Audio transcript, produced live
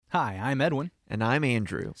Hi, I'm Edwin. And I'm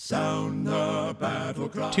Andrew. Sound the battle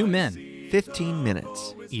cry. 2 men, 15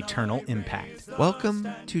 minutes. eternal impact. Welcome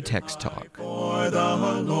to Text Talk. For the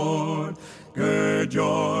Lord, gird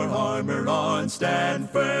your armor on, stand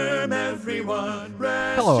firm, everyone.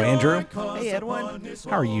 Hello, Andrew. Hey, Edwin.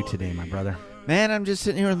 How are you today, my brother? Man, I'm just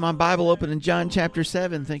sitting here with my Bible open in John chapter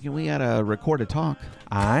 7 thinking we ought to record a talk.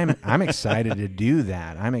 I'm excited to do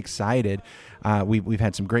that. I'm excited. We've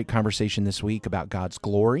had some great conversation this week about God's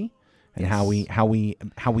glory and how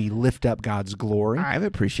we lift up God's glory. I've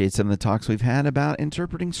appreciated some of the talks we've had about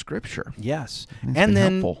interpreting Scripture. Yes. It's And been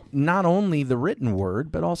then helpful. not only the written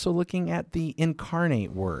word, but also looking at the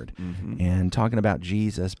incarnate word and talking about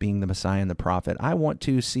Jesus being the Messiah and the prophet. I want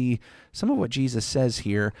to see some of what Jesus says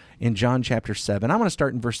here in John chapter 7. I'm going to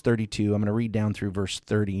start in verse 32. I'm going to read down through verse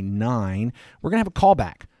 39. We're going to have a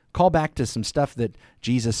callback to some stuff that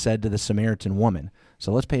Jesus said to the Samaritan woman.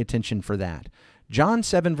 So let's pay attention for that. John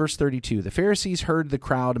 7, verse 32, the Pharisees heard the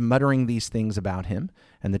crowd muttering these things about him,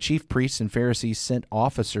 and the chief priests and Pharisees sent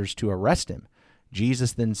officers to arrest him.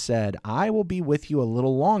 Jesus then said, I will be with you a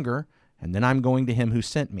little longer, and then I'm going to him who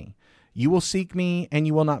sent me. You will seek me, and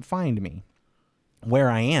you will not find me.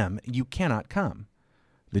 Where I am, you cannot come.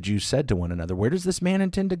 The Jews said to one another, Where does this man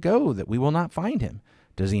intend to go, that we will not find him?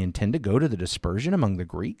 Does he intend to go to the dispersion among the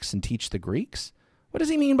Greeks and teach the Greeks? What does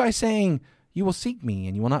he mean by saying, You will seek me,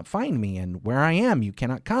 and you will not find me, and where I am, you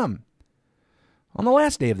cannot come? On the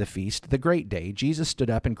last day of the feast, the great day, Jesus stood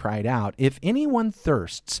up and cried out, If anyone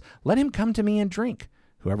thirsts, let him come to me and drink.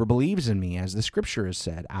 Whoever believes in me, as the Scripture has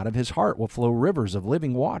said, out of his heart will flow rivers of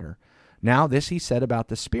living water. Now this he said about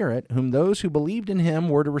the Spirit, whom those who believed in him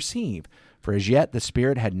were to receive. For as yet the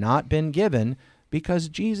Spirit had not been given, because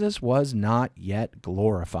Jesus was not yet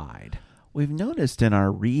glorified. We've noticed in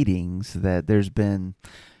our readings that there's been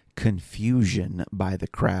confusion by the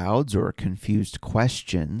crowds or confused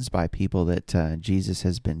questions by people that Jesus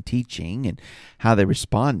has been teaching and how they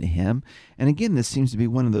respond to him. And again, this seems to be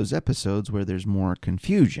one of those episodes where there's more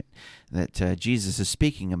confusion, that Jesus is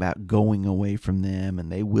speaking about going away from them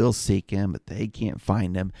and they will seek him, but they can't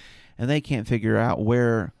find him and they can't figure out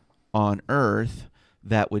where on earth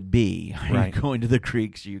that would be. Are Right. you going to the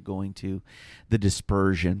Greeks? Are you going to the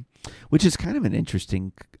dispersion? Which is kind of an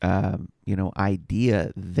interesting,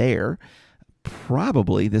 idea there.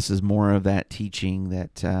 Probably this is more of that teaching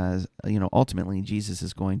that, ultimately Jesus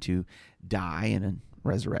is going to die and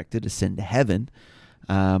resurrected, ascend to heaven,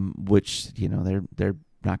 which, they're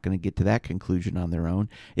not going to get to that conclusion on their own.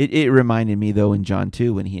 It reminded me, though, in John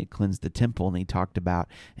 2, when he had cleansed the temple and he talked about,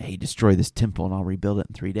 hey, destroy this temple and I'll rebuild it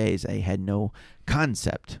in 3 days. They had no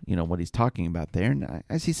concept, what he's talking about there. And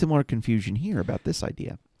I see similar confusion here about this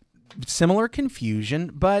idea. Similar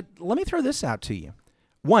confusion, but let me throw this out to you.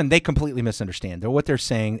 One, they completely misunderstand. What they're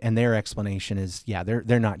saying and their explanation is,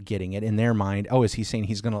 they're not getting it. In their mind, is he saying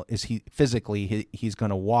he's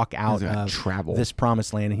gonna walk out of travel this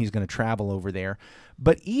promised land and he's gonna travel over there?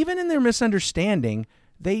 But even in their misunderstanding,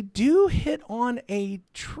 they do hit on a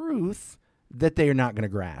truth that they are not going to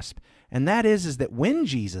grasp. And that is that when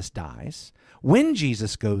Jesus dies, when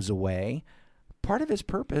Jesus goes away, part of his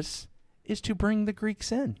purpose is to bring the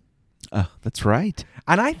Greeks in. That's right.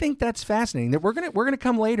 And I think that's fascinating. That we're gonna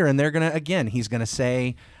come later, and he's gonna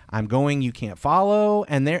say, "I'm going, you can't follow."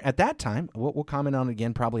 And there, at that time, we'll comment on it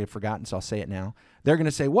again. Probably have forgotten, so I'll say it now. They're gonna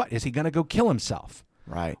say, "What is he gonna go kill himself?"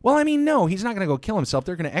 Right. Well, I mean, no, he's not gonna go kill himself.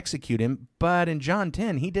 They're gonna execute him. But in John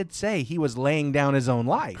 10, he did say he was laying down his own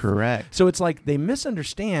life. Correct. So it's like they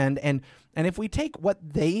misunderstand, and if we take what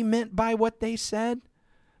they meant by what they said.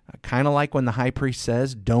 Kind of like when the high priest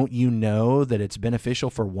says, don't you know that it's beneficial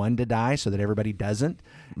for one to die so that everybody doesn't?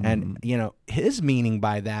 And, his meaning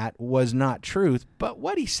by that was not truth, but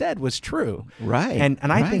what he said was true. Right. And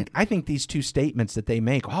right. I think these two statements that they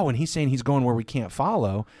make, and he's saying he's going where we can't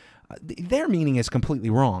follow, their meaning is completely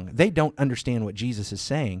wrong. They don't understand what Jesus is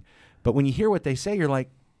saying. But when you hear what they say, you're like,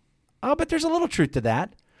 but there's a little truth to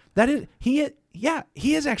that. That is, he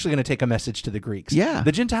is actually going to take a message to the Greeks. Yeah.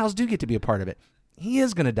 The Gentiles do get to be a part of it. He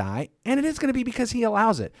is going to die, and it is going to be because he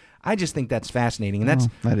allows it. I just think that's fascinating, and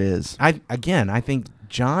that is. I think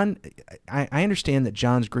John. I understand that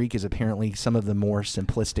John's Greek is apparently some of the more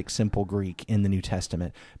simplistic, simple Greek in the New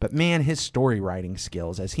Testament. But man, his story writing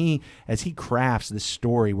skills as he crafts this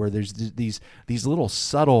story where there's these little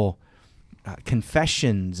subtle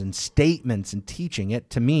confessions and statements and teaching.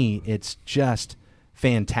 To me, it's just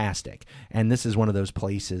fantastic, and this is one of those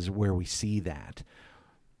places where we see that.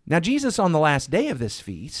 Now, Jesus, on the last day of this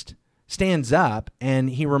feast, stands up and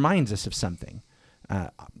he reminds us of something.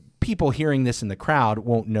 People hearing this in the crowd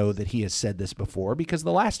won't know that he has said this before because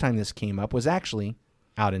the last time this came up was actually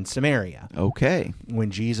out in Samaria. Okay.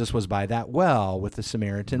 When Jesus was by that well with the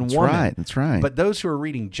Samaritan woman. That's right. But those who are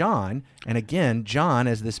reading John, and again, John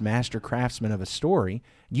as this master craftsman of a story,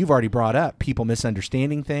 you've already brought up people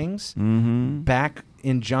misunderstanding things. Mm-hmm. Back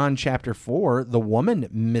in John chapter 4, the woman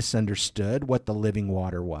misunderstood what the living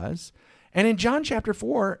water was. And in John chapter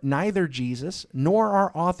 4, neither Jesus nor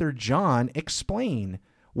our author John explain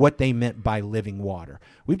what they meant by living water.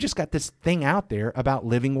 We've just got this thing out there about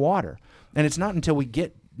living water. And it's not until we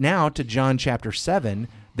get now to John chapter 7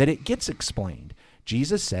 that it gets explained.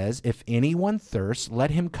 Jesus says, "If anyone thirsts,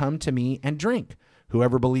 let him come to me and drink.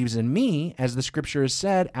 Whoever believes in me, as the scripture has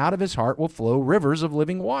said, out of his heart will flow rivers of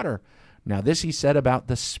living water." Now this he said about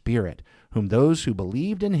the Spirit, whom those who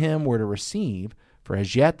believed in him were to receive, for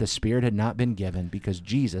as yet the Spirit had not been given, because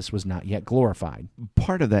Jesus was not yet glorified.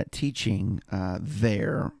 Part of that teaching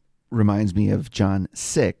there reminds me of John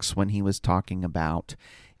 6 when he was talking about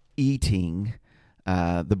eating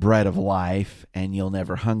the bread of life, and you'll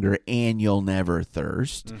never hunger and you'll never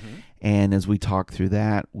thirst. Mm-hmm. And as we talk through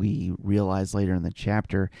that, we realize later in the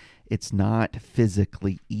chapter, it's not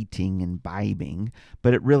physically eating and imbibing,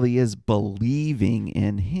 but it really is believing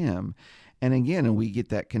in him. And again, we get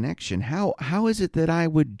that connection. How is it that I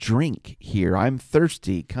would drink here? I'm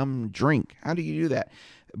thirsty. Come drink. How do you do that?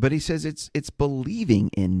 But he says it's believing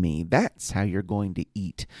in me. That's how you're going to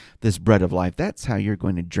eat this bread of life. That's how you're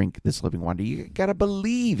going to drink this living water. You got to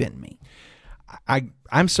believe in me.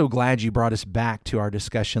 I'm so glad you brought us back to our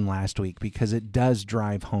discussion last week, because it does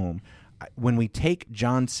drive home. When we take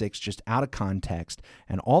John 6 just out of context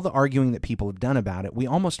and all the arguing that people have done about it, we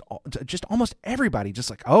almost everybody just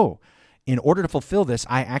like, oh, in order to fulfill this,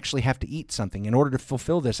 I actually have to eat something. In order to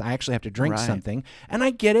fulfill this, I actually have to drink something. And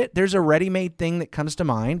I get it. There's a ready-made thing that comes to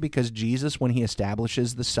mind, because Jesus, when he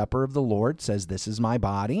establishes the supper of the Lord, says, "This is my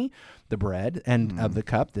body, the bread, and of the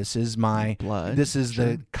cup. This is my blood. This is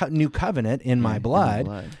the new covenant in my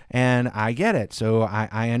blood." And I get it. So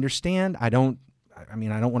I understand. I don't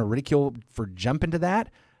want to ridicule for jumping to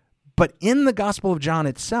that. But in the Gospel of John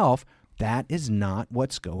itself, that is not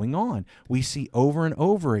what's going on. We see over and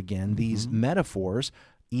over again these metaphors,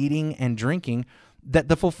 eating and drinking, that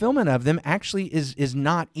the fulfillment of them actually is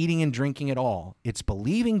not eating and drinking at all. It's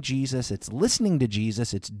believing Jesus, it's listening to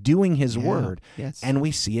Jesus, it's doing his word. Yes. And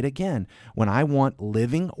we see it again. When I want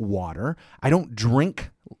living water, I don't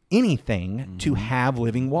drink anything to have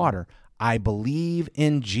living water. I believe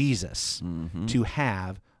in Jesus to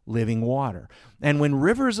have living water. And when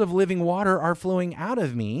rivers of living water are flowing out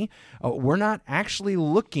of me, we're not actually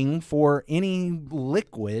looking for any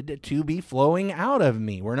liquid to be flowing out of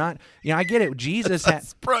me. We're not, I get it. Jesus had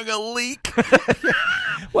sprung a leak.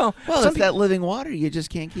 Well, it's that living water. You just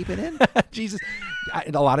can't keep it in. Jesus.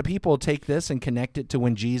 A lot of people take this and connect it to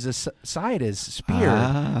when Jesus' side is speared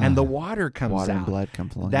and the water comes out. Water and blood come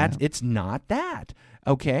flowing out. It's not that.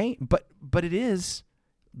 Okay? But it is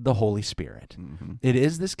the Holy Spirit. It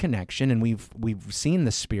is this connection, and we've seen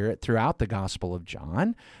the Spirit throughout the Gospel of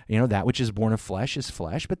John. That which is born of flesh is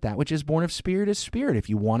flesh, but that which is born of spirit is spirit. If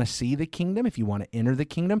you want to see the kingdom, if you want to enter the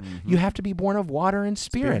kingdom, you have to be born of water and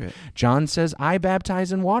spirit. John says, "I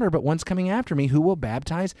baptize in water, but one's coming after me who will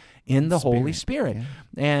baptize in the Holy Spirit." Yeah.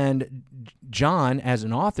 And John, as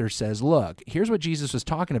an author, says, look, here's what Jesus was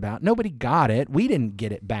talking about. Nobody got it. We didn't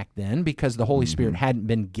get it back then because the Holy Spirit hadn't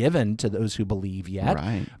been given to those who believe yet.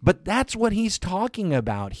 Right. But that's what he's talking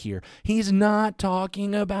about here. He's not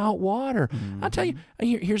talking about water. I'll tell you,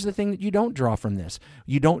 here's the thing that you don't draw from this.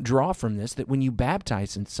 You don't draw from this that when you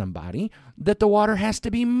baptize in somebody, that the water has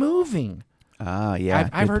to be moving. Yeah.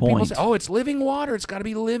 I've heard people say, "Oh, it's living water. It's got to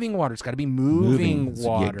be living water. It's got to be moving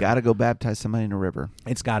water. You got to go baptize somebody in a river.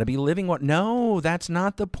 It's got to be living water." No, that's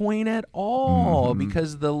not the point at all,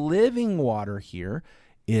 because the living water here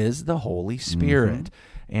is the Holy Spirit.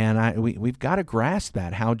 And we've got to grasp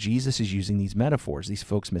that, how Jesus is using these metaphors. These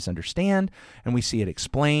folks misunderstand, and we see it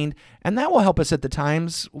explained. And that will help us at the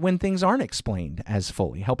times when things aren't explained as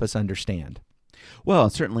fully, help us understand. Well,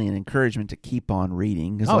 it's certainly an encouragement to keep on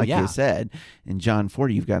reading, because you said, in John 4,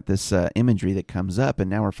 you've got this imagery that comes up, and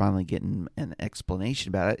now we're finally getting an explanation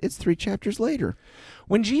about it. It's 3 chapters later.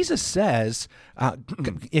 When Jesus says,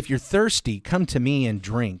 if you're thirsty, come to me and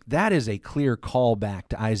drink, that is a clear callback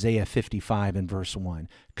to Isaiah 55 and verse 1.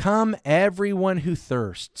 Come, everyone who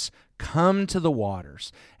thirsts, come to the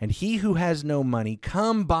waters, and he who has no money,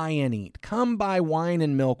 come buy and eat. Come buy wine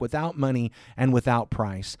and milk without money and without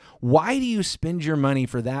price. Why do you spend your money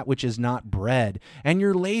for that which is not bread, and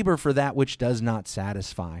your labor for that which does not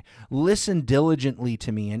satisfy? Listen diligently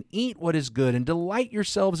to me, and eat what is good, and delight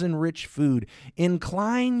yourselves in rich food.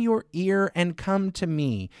 Incline your ear and come to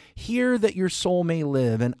me. Hear that your soul may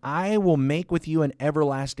live, and I will make with you an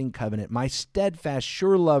everlasting covenant, my steadfast,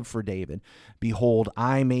 sure love for David. Behold,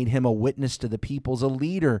 I made him a witness to the peoples, a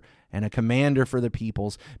leader and a commander for the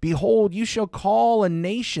peoples. Behold, you shall call a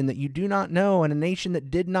nation that you do not know, and a nation that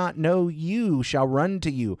did not know you shall run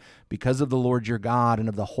to you, because of the Lord your God and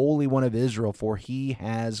of the Holy One of Israel, for he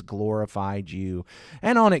has glorified you.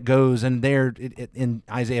 And on it goes, and there in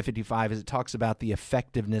Isaiah 55, as it talks about the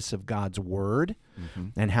effectiveness of God's word,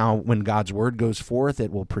 and how when God's word goes forth,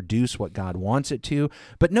 it will produce what God wants it to.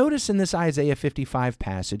 But notice in this Isaiah 55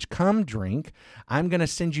 passage, come drink, I'm going to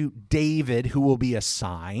send you David, who will be a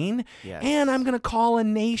sign, and I'm going to call a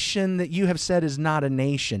nation that you have said is not a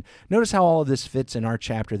nation. Notice how all of this fits in our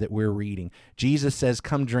chapter that we're reading. Jesus says,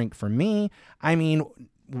 come drink from me. I mean,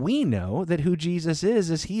 we know that who Jesus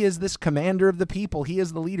is he is this commander of the people. He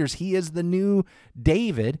is the leaders. He is the new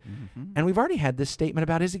David. And we've already had this statement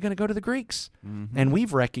about, is he going to go to the Greeks? And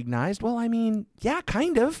we've recognized, well, I mean, yeah,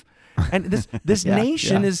 kind of. And this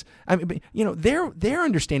nation is, I mean, you know, their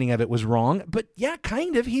understanding of it was wrong, but yeah,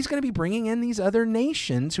 kind of. He's going to be bringing in these other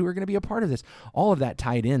nations who are going to be a part of this. All of that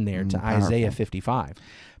tied in there to Powerful. Isaiah 55.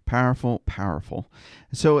 Powerful, powerful.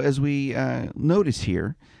 So as we notice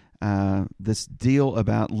here, this deal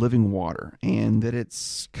about living water and that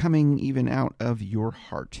it's coming even out of your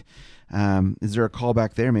heart. Is there a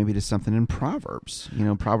callback there maybe to something in Proverbs? You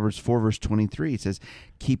know, Proverbs 4 verse 23, it says,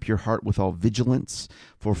 keep your heart with all vigilance,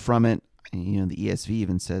 for from it, you know, the ESV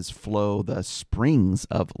even says, flow the springs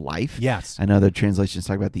of life. Yes. I know other translations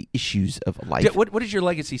talk about the issues of life. What does your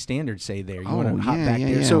legacy standard say there? You want to hop yeah, back yeah,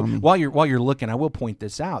 there? yeah. So while you're looking, I will point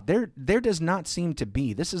this out. There does not seem to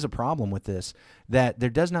be, this is a problem with this, that there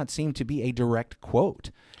does not seem to be a direct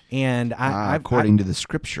quote. And according to the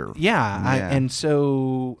scripture. And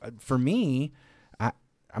so for me,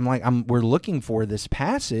 we're looking for this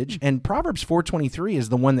passage, and Proverbs 4:23 is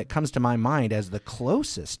the one that comes to my mind as the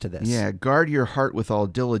closest to this. Yeah, guard your heart with all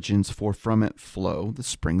diligence, for from it flow the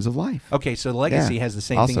springs of life. Okay, so the legacy has the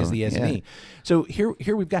same thing as the ESV. Yeah. So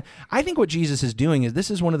here we've got, I think what Jesus is doing is,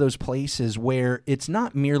 this is one of those places where it's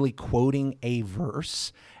not merely quoting a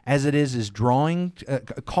verse, as it is drawing,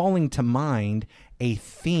 calling to mind a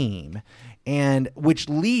theme, and which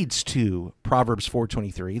leads to Proverbs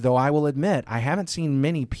 4:23, though I will admit I haven't seen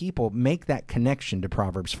many people make that connection to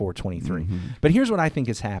Proverbs 4:23. But here's what I think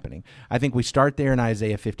is happening. I think we start there in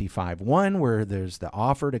Isaiah 55:1, where there's the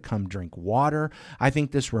offer to come drink water. I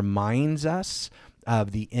think this reminds us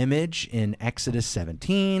of the image in Exodus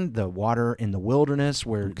 17, the water in the wilderness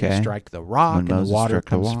where they strike the rock and the water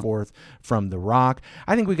comes forth from the rock.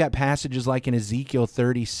 I think we got passages like in Ezekiel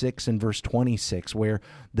 36 and verse 26 where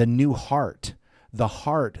the new heart, the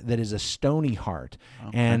heart that is a stony heart,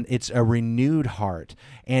 and it's a renewed heart.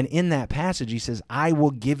 And in that passage, he says, I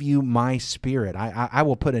will give you my spirit. I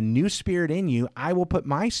will put a new spirit in you. I will put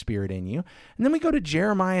my spirit in you. And then we go to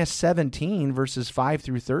Jeremiah 17, verses 5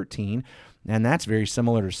 through 13, and that's very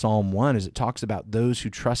similar to Psalm 1 as it talks about those who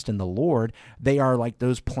trust in the Lord. They are like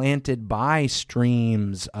those planted by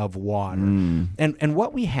streams of water. And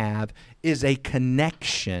what we have is a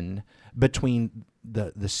connection between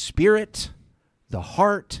the spirit, the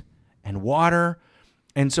heart, and water.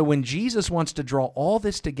 And so when Jesus wants to draw all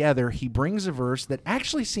this together, he brings a verse that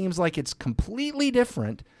actually seems like it's completely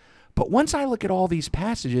different. But once I look at all these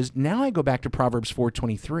passages, now I go back to Proverbs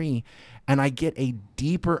 4:23, and I get a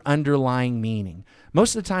deeper underlying meaning.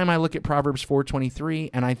 Most of the time I look at Proverbs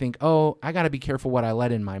 4:23, and I think, oh, I got to be careful what I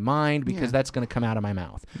let in my mind, because that's going to come out of my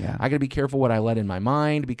mouth. I got to be careful what I let in my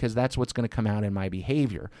mind, because that's what's going to come out in my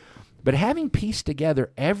behavior. But having pieced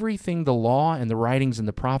together everything the law and the writings and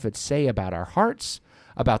the prophets say about our hearts,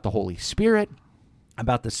 about the Holy Spirit,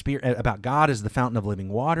 about the Spirit, about God as the fountain of living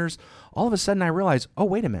waters, all of a sudden I realize, oh,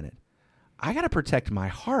 wait a minute. I got to protect my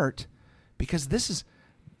heart, because this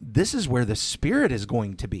is where the Spirit is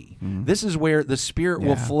going to be. This is where the Spirit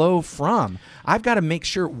will flow from. I've got to make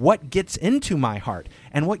sure what gets into my heart.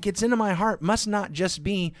 And what gets into my heart must not just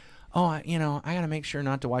be, I got to make sure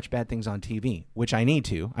not to watch bad things on TV, which I need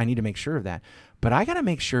to. I need to make sure of that. But I got to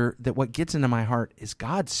make sure that what gets into my heart is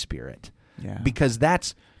God's Spirit, because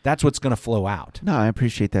that's what's going to flow out. No, I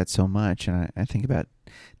appreciate that so much. And I think about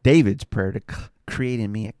David's prayer to create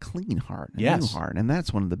in me a clean heart, a Yes. new heart. And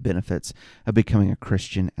that's one of the benefits of becoming a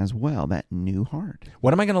Christian as well, that new heart.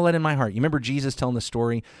 What am I going to let in my heart? You remember Jesus telling the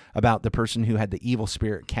story about the person who had the evil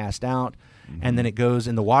spirit cast out, and then it goes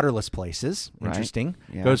in the waterless places. Right. Interesting.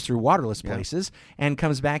 Yeah. Goes through waterless Yeah. places and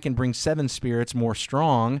comes back and brings 7 spirits more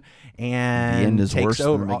strong and The end is takes worse than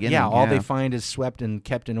over. the beginning, All they yeah. find is swept and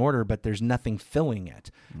kept in order, but there's nothing filling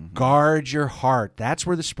it. Guard your heart. That's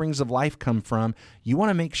where the springs of life come from. You want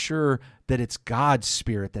to make sure that it's God's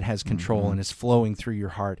spirit that has control and is flowing through your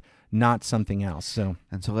heart, not something else. So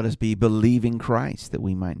And so let us be believing Christ that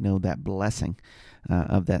we might know that blessing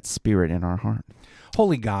of that spirit in our heart.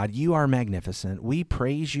 Holy God, you are magnificent. We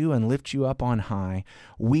praise you and lift you up on high.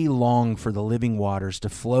 We long for the living waters to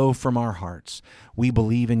flow from our hearts. We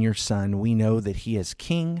believe in your Son. We know that he is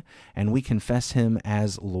King, and we confess him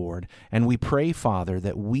as Lord. And we pray, Father,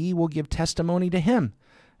 that we will give testimony to him,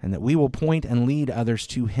 and that we will point and lead others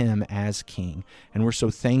to him as King. And we're so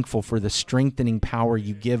thankful for the strengthening power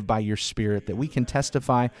you give by your Spirit, that we can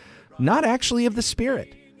testify not actually of the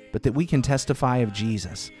Spirit, but that we can testify of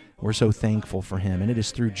Jesus. We're so thankful for him, and it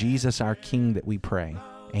is through Jesus, our King, that we pray.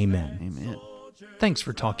 Amen. Amen. Thanks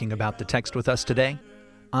for talking about the text with us today.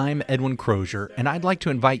 I'm Edwin Crozier, and I'd like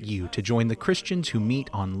to invite you to join the Christians who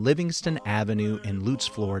meet on Livingston Avenue in Lutz,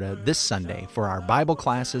 Florida this Sunday for our Bible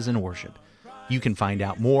classes and worship. You can find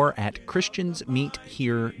out more at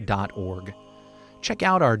christiansmeethere.org. Check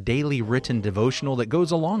out our daily written devotional that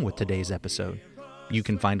goes along with today's episode. You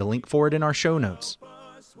can find a link for it in our show notes.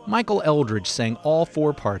 Michael Eldridge sang all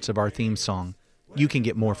 4 parts of our theme song. You can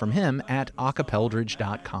get more from him at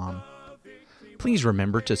acapeldridge.com. Please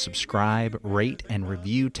remember to subscribe, rate, and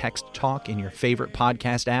review Text Talk in your favorite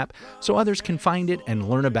podcast app so others can find it and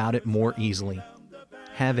learn about it more easily.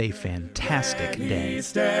 Have a fantastic day.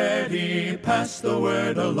 Steady, pass the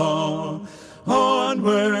word along.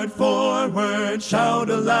 Onward, forward,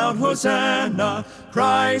 shout aloud, Hosanna.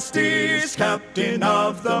 Christ is captain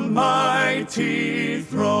of the mighty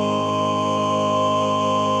throng.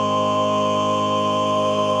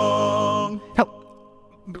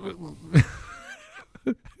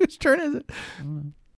 Whose turn is it?